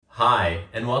Hi,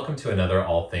 and welcome to another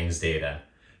All Things Data.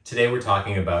 Today we're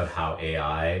talking about how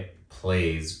AI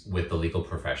plays with the legal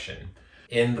profession.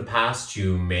 In the past,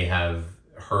 you may have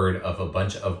heard of a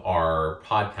bunch of our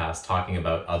podcasts talking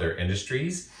about other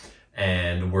industries,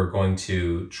 and we're going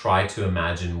to try to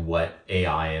imagine what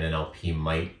AI and NLP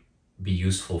might be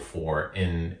useful for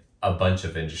in a bunch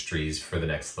of industries for the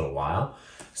next little while.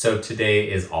 So today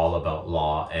is all about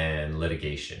law and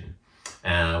litigation.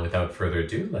 Without further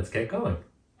ado, let's get going.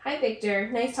 Hi, Victor.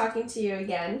 Nice talking to you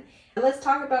again. Let's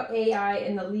talk about AI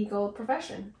in the legal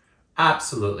profession.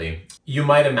 Absolutely. You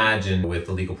might imagine with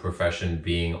the legal profession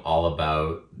being all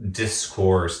about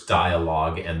discourse,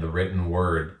 dialogue, and the written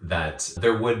word that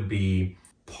there would be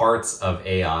parts of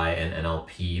AI and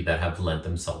NLP that have lent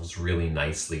themselves really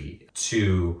nicely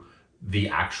to the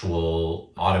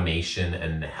actual automation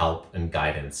and help and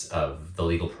guidance of the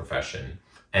legal profession.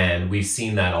 And we've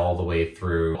seen that all the way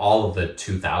through all of the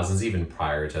 2000s, even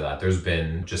prior to that. There's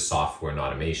been just software and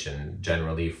automation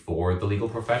generally for the legal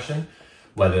profession,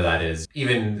 whether that is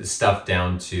even stuff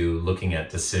down to looking at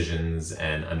decisions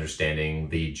and understanding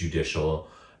the judicial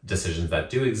decisions that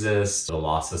do exist. The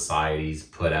law societies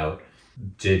put out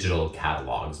digital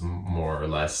catalogs, more or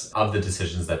less, of the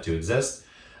decisions that do exist.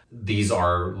 These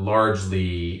are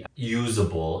largely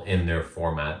usable in their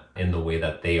format in the way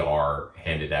that they are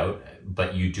handed out,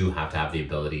 but you do have to have the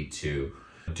ability to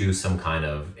do some kind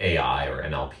of AI or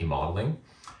NLP modeling.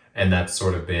 And that's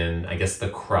sort of been, I guess, the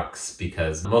crux,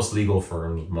 because most legal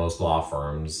firms, most law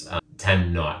firms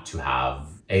tend not to have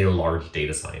a large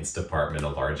data science department, a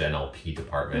large NLP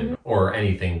department, or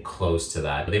anything close to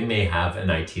that. They may have an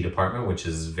IT department, which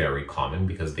is very common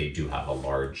because they do have a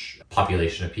large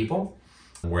population of people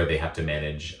where they have to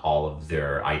manage all of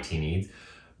their IT needs.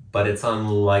 But it's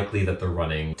unlikely that they're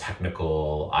running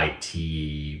technical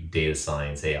IT, data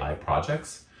science, AI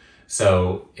projects.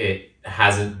 So it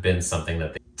hasn't been something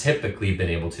that they've typically been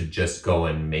able to just go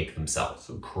and make themselves,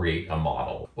 so create a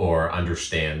model or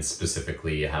understand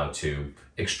specifically how to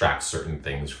extract certain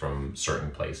things from certain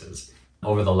places.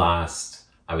 Over the last,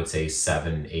 I would say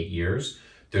 7-8 years,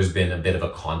 there's been a bit of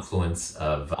a confluence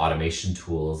of automation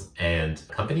tools and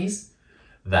companies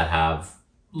that have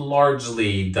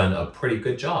largely done a pretty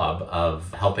good job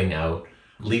of helping out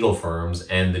legal firms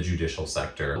and the judicial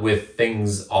sector with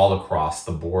things all across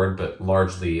the board, but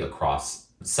largely across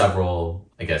several,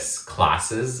 I guess,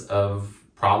 classes of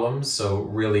problems. So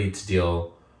really to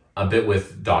deal a bit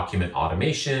with document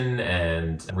automation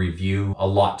and review, a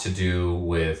lot to do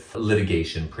with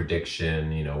litigation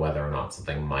prediction, whether or not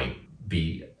something might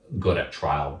be good at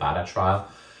trial, bad at trial.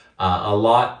 A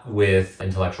lot with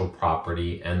intellectual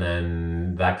property, and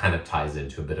then that kind of ties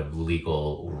into a bit of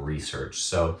legal research.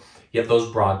 So you have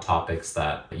those broad topics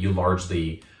that you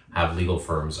largely have legal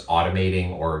firms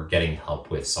automating or getting help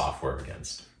with software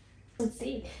against. Let's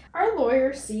see. Are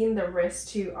lawyers seeing the risk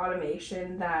to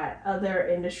automation that other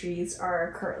industries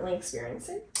are currently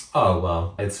experiencing? Oh,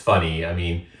 well, it's funny. I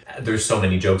mean, there's so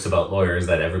many jokes about lawyers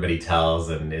that everybody tells,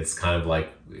 and it's kind of like,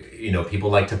 people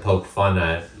like to poke fun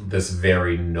at this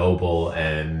very noble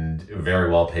and very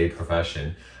well paid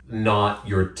profession. Not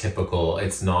your typical,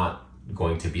 it's not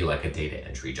going to be like a data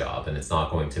entry job, and it's not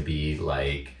going to be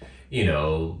like,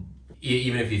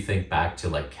 even if you think back to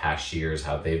like cashiers,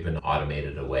 how they've been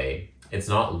automated away, it's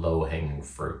not low hanging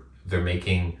fruit. They're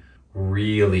making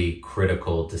really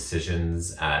critical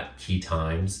decisions at key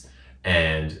times,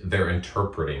 and they're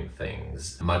interpreting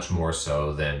things much more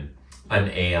so than an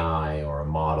AI or a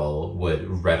model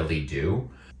would readily do.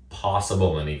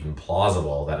 Possible and even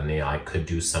plausible that an AI could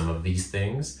do some of these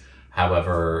things.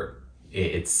 However,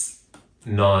 it's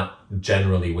not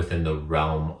generally within the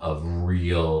realm of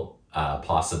real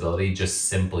possibility, just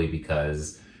simply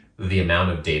because the amount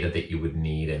of data that you would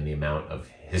need and the amount of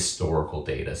historical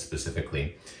data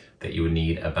specifically that you would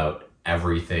need about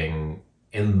everything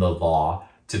in the law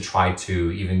to try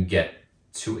to even get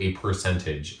to a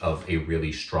percentage of a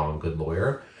really strong, good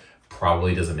lawyer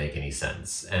probably doesn't make any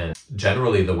sense. And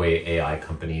generally the way AI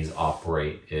companies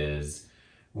operate is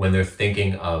when they're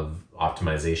thinking of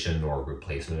optimization or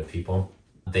replacement of people,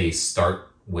 they start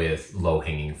with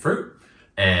low-hanging fruit,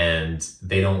 and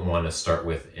they don't want to start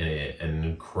with an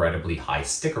incredibly high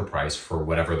sticker price for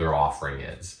whatever their offering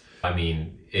is. I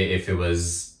mean, if it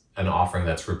was an offering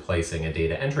that's replacing a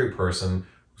data entry person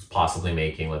who's possibly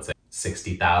making, let's say,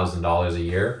 $60,000 a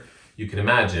year, you can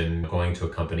imagine going to a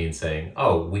company and saying,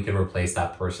 oh, we can replace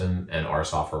that person and our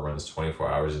software runs 24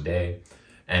 hours a day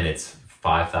and it's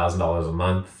 $5,000 a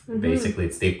month. Basically,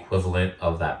 it's the equivalent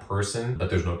of that person, but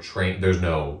there's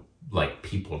no like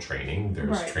people training.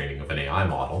 There's training of an AI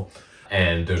model.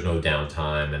 and there's no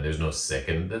downtime and there's no sick.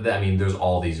 And I mean, there's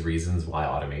all these reasons why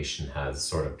automation has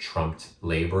sort of trumped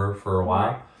labor for a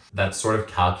while. That sort of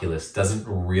calculus doesn't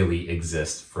really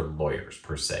exist for lawyers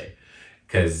per se,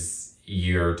 because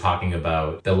you're talking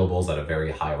about billables at a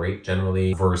very high rate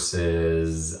generally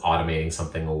versus automating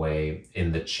something away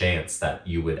in the chance that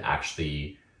you would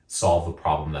actually solve the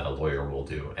problem that a lawyer will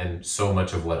do. And so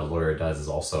much of what a lawyer does is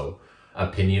also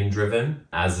opinion driven,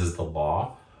 as is the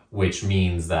law, which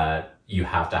means that you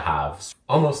have to have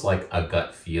almost like a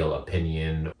gut feel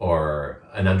opinion or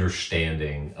an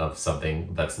understanding of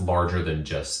something that's larger than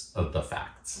just of the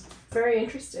facts. Very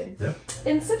interesting. Yeah.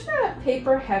 In such a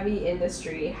paper-heavy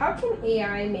industry, how can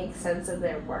AI make sense of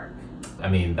their work? I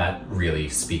mean, that really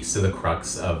speaks to the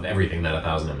crux of everything that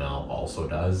 1000ml also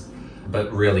does.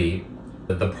 But really,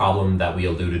 the problem that we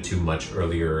alluded to much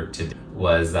earlier today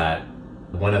was that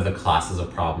one of the classes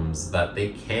of problems that they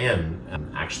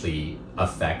can actually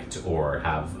affect or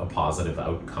have a positive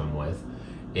outcome with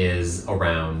is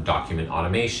around document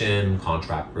automation,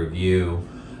 contract review.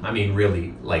 I mean,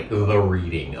 really like the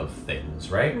reading of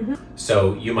things, right? Mm-hmm.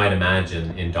 So you might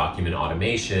imagine in document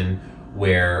automation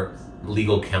where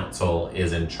legal counsel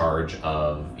is in charge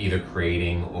of either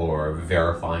creating or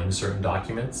verifying certain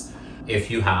documents. If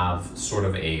you have sort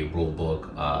of a rule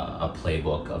book, a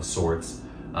playbook of sorts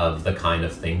of the kind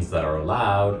of things that are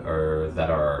allowed or that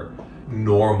are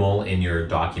normal in your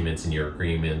documents and your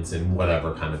agreements and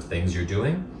whatever kind of things you're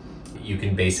doing, you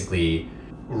can basically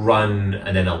run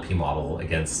an NLP model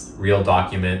against real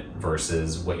document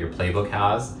versus what your playbook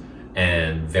has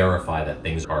and verify that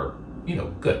things are,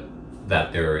 good,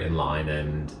 that they're in line,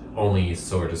 and only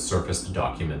sort of surface the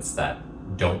documents that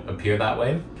don't appear that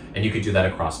way. And you could do that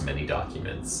across many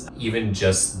documents. Even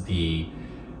just the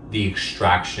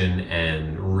extraction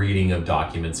and reading of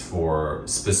documents for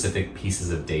specific pieces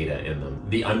of data in them.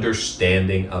 The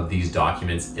understanding of these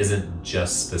documents isn't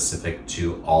just specific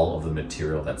to all of the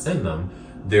material that's in them.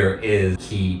 There is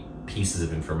key pieces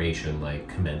of information like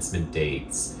commencement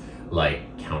dates,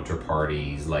 like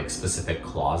counterparties, like specific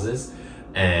clauses,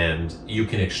 and you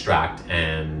can extract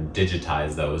and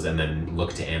digitize those and then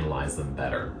look to analyze them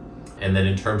better. And then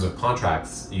in terms of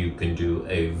contracts, you can do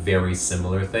a very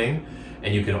similar thing.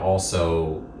 And you can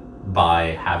also, by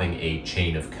having a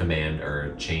chain of command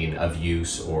or chain of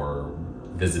use or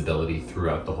visibility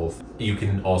throughout the whole thing, you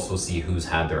can also see who's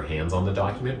had their hands on the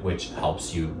document, which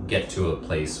helps you get to a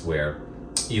place where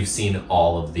you've seen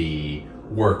all of the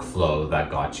workflow that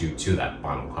got you to that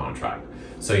final contract.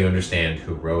 So you understand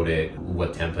who wrote it,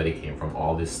 what template it came from,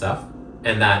 all this stuff.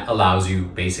 And that allows you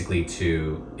basically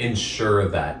to ensure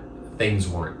that things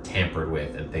weren't tampered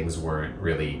with and things weren't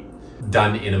really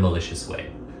done in a malicious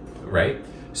way, right?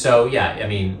 So yeah, I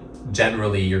mean,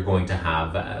 generally you're going to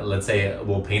have, let's say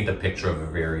we'll paint the picture of a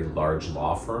very large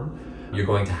law firm. You're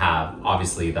going to have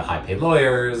obviously the high paid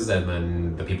lawyers and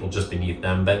then the people just beneath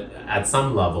them, but at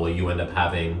some level you end up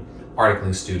having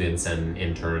articling students and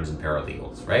interns and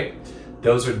paralegals, right?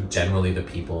 Those are generally the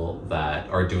people that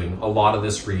are doing a lot of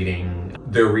this reading.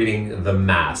 They're reading the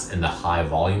mass and the high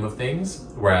volume of things,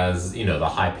 whereas, the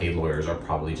high paid lawyers are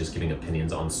probably just giving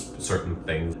opinions on certain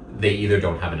things they either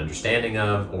don't have an understanding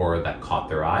of or that caught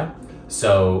their eye.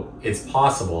 So it's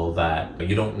possible that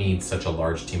you don't need such a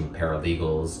large team of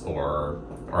paralegals or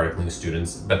articling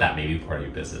students, but that may be part of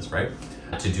your business, right?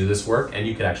 To do this work, and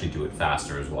you could actually do it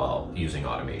faster as well using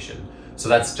automation. So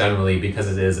that's generally,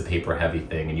 because it is a paper heavy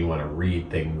thing and you want to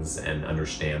read things and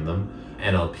understand them,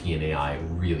 NLP and AI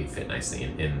really fit nicely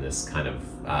in this kind of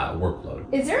workload.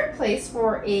 Is there a place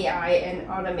for AI and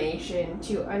automation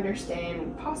to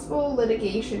understand possible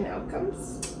litigation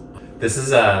outcomes? This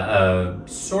is a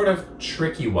sort of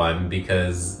tricky one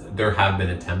because there have been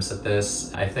attempts at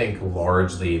this. I think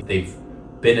largely they've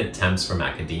been attempts from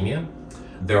academia.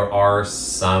 There are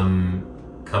some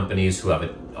companies who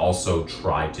have also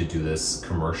tried to do this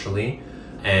commercially,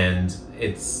 and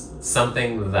it's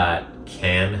something that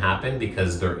can happen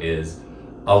because there is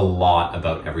a lot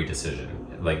about every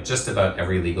decision. Like just about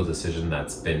every legal decision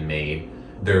that's been made,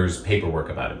 there's paperwork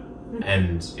about it.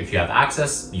 And if you have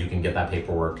access, you can get that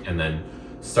paperwork and then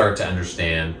start to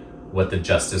understand what the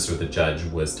justice or the judge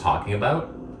was talking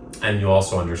about. And you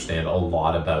also understand a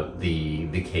lot about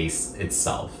the case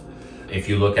itself. If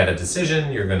you look at a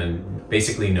decision, you're going to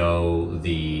basically know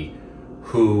the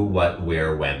who, what,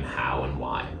 where, when, how, and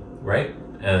why, right?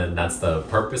 And that's the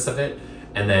purpose of it.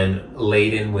 And then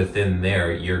laden within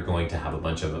there, you're going to have a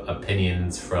bunch of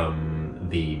opinions from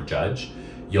the judge.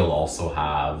 You'll also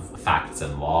have facts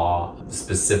and law,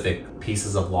 specific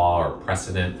pieces of law or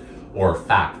precedent or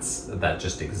facts that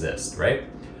just exist, right?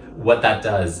 What that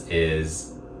does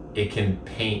is it can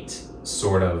paint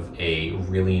sort of a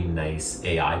really nice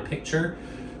AI picture,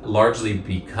 largely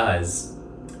because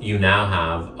you now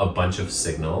have a bunch of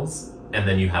signals and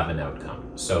then you have an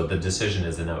outcome. So the decision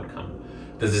is an outcome.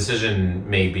 The decision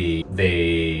may be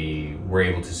they were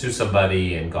able to sue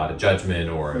somebody and got a judgment,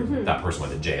 or that person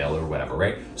went to jail or whatever,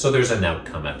 right? So there's an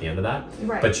outcome at the end of that.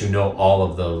 Right. But you know all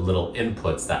of the little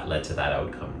inputs that led to that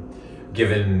outcome.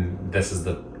 Given this is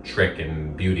the trick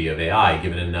and beauty of AI,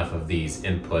 given enough of these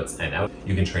inputs and out,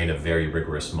 you can train a very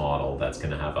rigorous model that's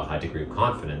going to have a high degree of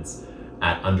confidence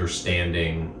at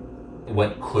understanding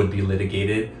what could be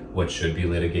litigated, what should be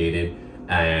litigated,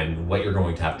 and what you're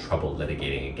going to have trouble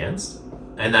litigating against.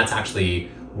 And that's actually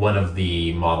one of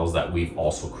the models that we've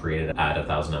also created at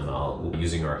 1000ml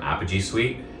using our Apogee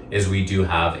suite. Is we do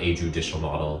have a judicial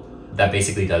model that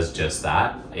basically does just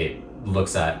that. It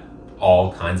looks at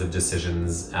all kinds of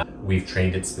decisions. We've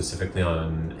trained it specifically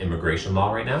on immigration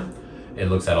law right now. It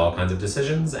looks at all kinds of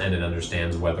decisions and it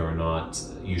understands whether or not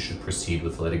you should proceed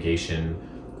with litigation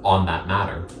on that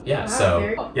matter. Yeah,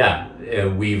 very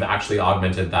cool. We've actually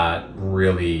augmented that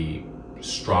really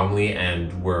strongly,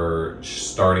 and we're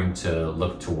starting to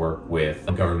look to work with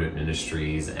government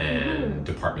ministries and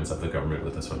departments of the government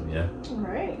with this one. Yeah. All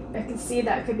right. I can see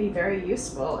that could be very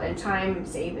useful and time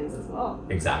savings as well.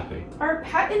 Exactly. Are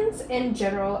patents and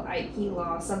general IP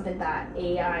law something that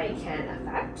AI can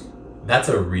affect? That's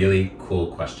a really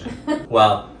cool question.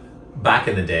 Well, back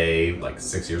in the day, like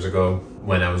 6 years ago,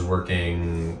 when I was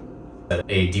working at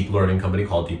a deep learning company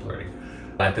called Deep Learning.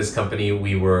 At this company,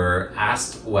 we were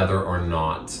asked whether or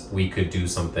not we could do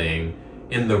something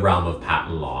in the realm of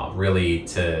patent law, really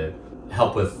to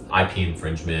help with IP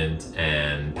infringement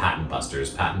and patent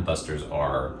busters. Patent busters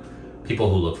are people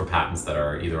who look for patents that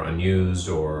are either unused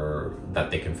or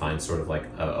that they can find sort of like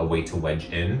a way to wedge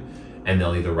in, and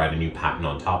they'll either write a new patent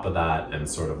on top of that and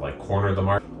sort of like corner the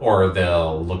market, or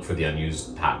they'll look for the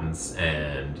unused patents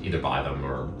and either buy them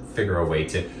or figure a way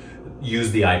to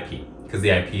use the IP. Because the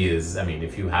IP is, I mean,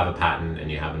 if you have a patent and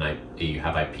you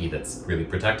have IP that's really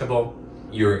protectable,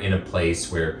 you're in a place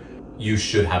where you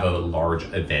should have a large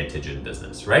advantage in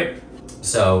business, right?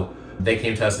 So they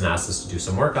came to us and asked us to do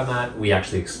some work on that. We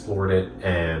actually explored it,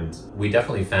 and we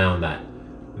definitely found that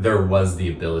there was the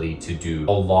ability to do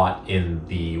a lot in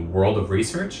the world of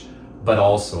research, but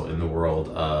also in the world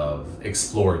of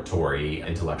exploratory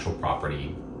intellectual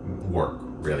property work,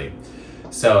 really.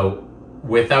 So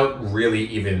without really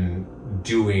even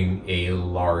doing a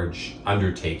large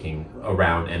undertaking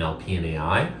around NLP and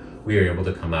AI, we were able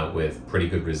to come out with pretty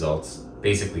good results,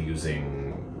 basically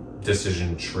using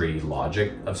decision tree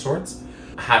logic of sorts.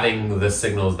 Having the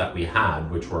signals that we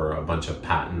had, which were a bunch of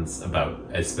patents about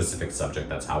a specific subject,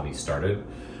 that's how we started,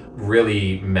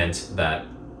 really meant that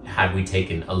had we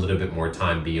taken a little bit more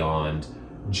time beyond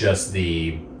just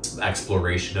the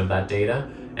exploration of that data,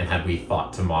 and had we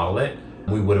thought to model it,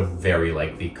 we would have very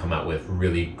likely come out with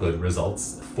really good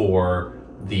results for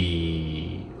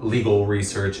the legal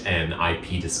research and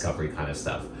IP discovery kind of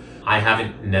stuff. I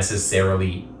haven't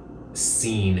necessarily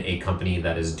seen a company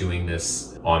that is doing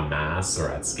this en masse or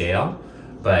at scale,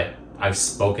 but I've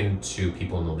spoken to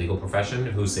people in the legal profession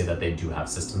who say that they do have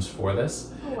systems for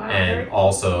this. Oh, wow. And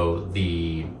also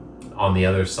on the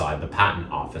other side, the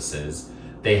patent offices,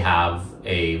 they have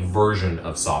a version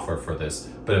of software for this,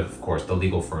 but of course the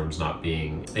legal firms, not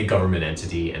being a government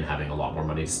entity and having a lot more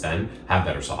money to spend, have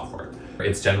better software.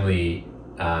 It's generally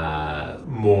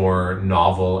more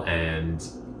novel and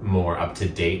more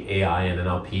up-to-date AI and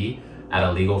NLP at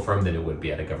a legal firm than it would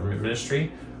be at a government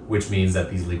ministry, which means that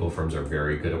these legal firms are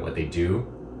very good at what they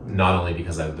do, not only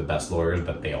because they're the best lawyers,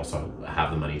 but they also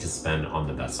have the money to spend on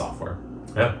the best software.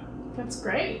 Yeah. That's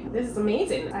great. This is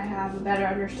amazing. I have a better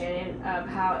understanding of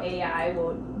how AI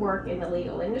will work in the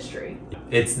legal industry.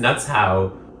 It's nuts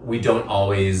how we don't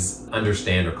always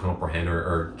understand or comprehend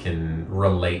or can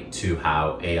relate to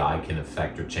how AI can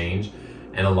affect or change.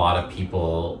 And a lot of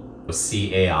people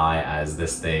see AI as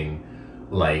this thing,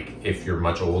 like if you're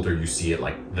much older, you see it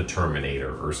like the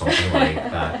Terminator or something like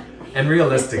that. And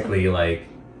realistically, like,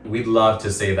 we'd love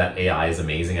to say that AI is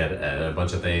amazing at a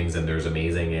bunch of things, and there's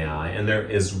amazing AI, and there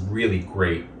is really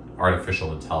great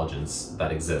artificial intelligence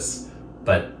that exists.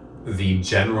 But the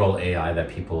general AI that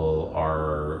people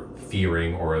are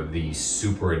fearing, or the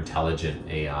super intelligent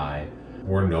AI,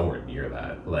 we're nowhere near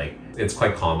that. Like, it's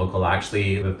quite comical,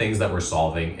 actually. The things that we're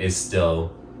solving is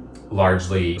still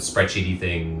largely spreadsheety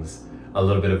things, a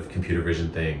little bit of computer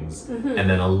vision things, and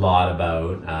then a lot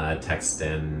about text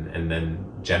and then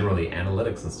generally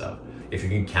analytics and stuff. If you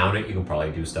can count it, you can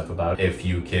probably do stuff about it. If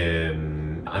you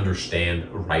can understand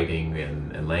writing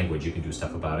and language, you can do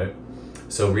stuff about it.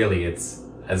 So really, it's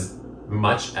as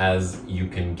much as you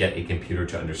can get a computer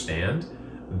to understand,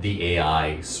 the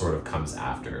AI sort of comes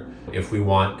after. If we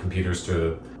want computers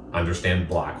to understand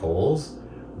black holes,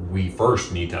 we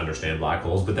first need to understand black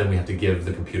holes, but then we have to give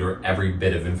the computer every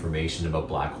bit of information about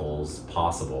black holes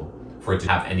possible for it to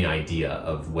have any idea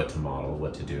of what to model,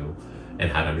 what to do,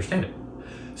 and how to understand it.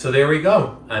 So there we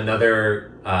go.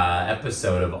 Another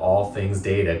episode of All Things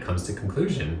Data comes to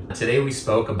conclusion. Today we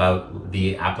spoke about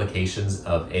the applications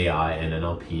of AI and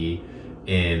NLP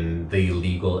in the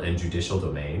legal and judicial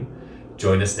domain.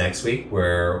 Join us next week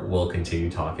where we'll continue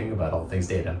talking about all things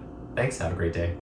data. Thanks. Have a great day.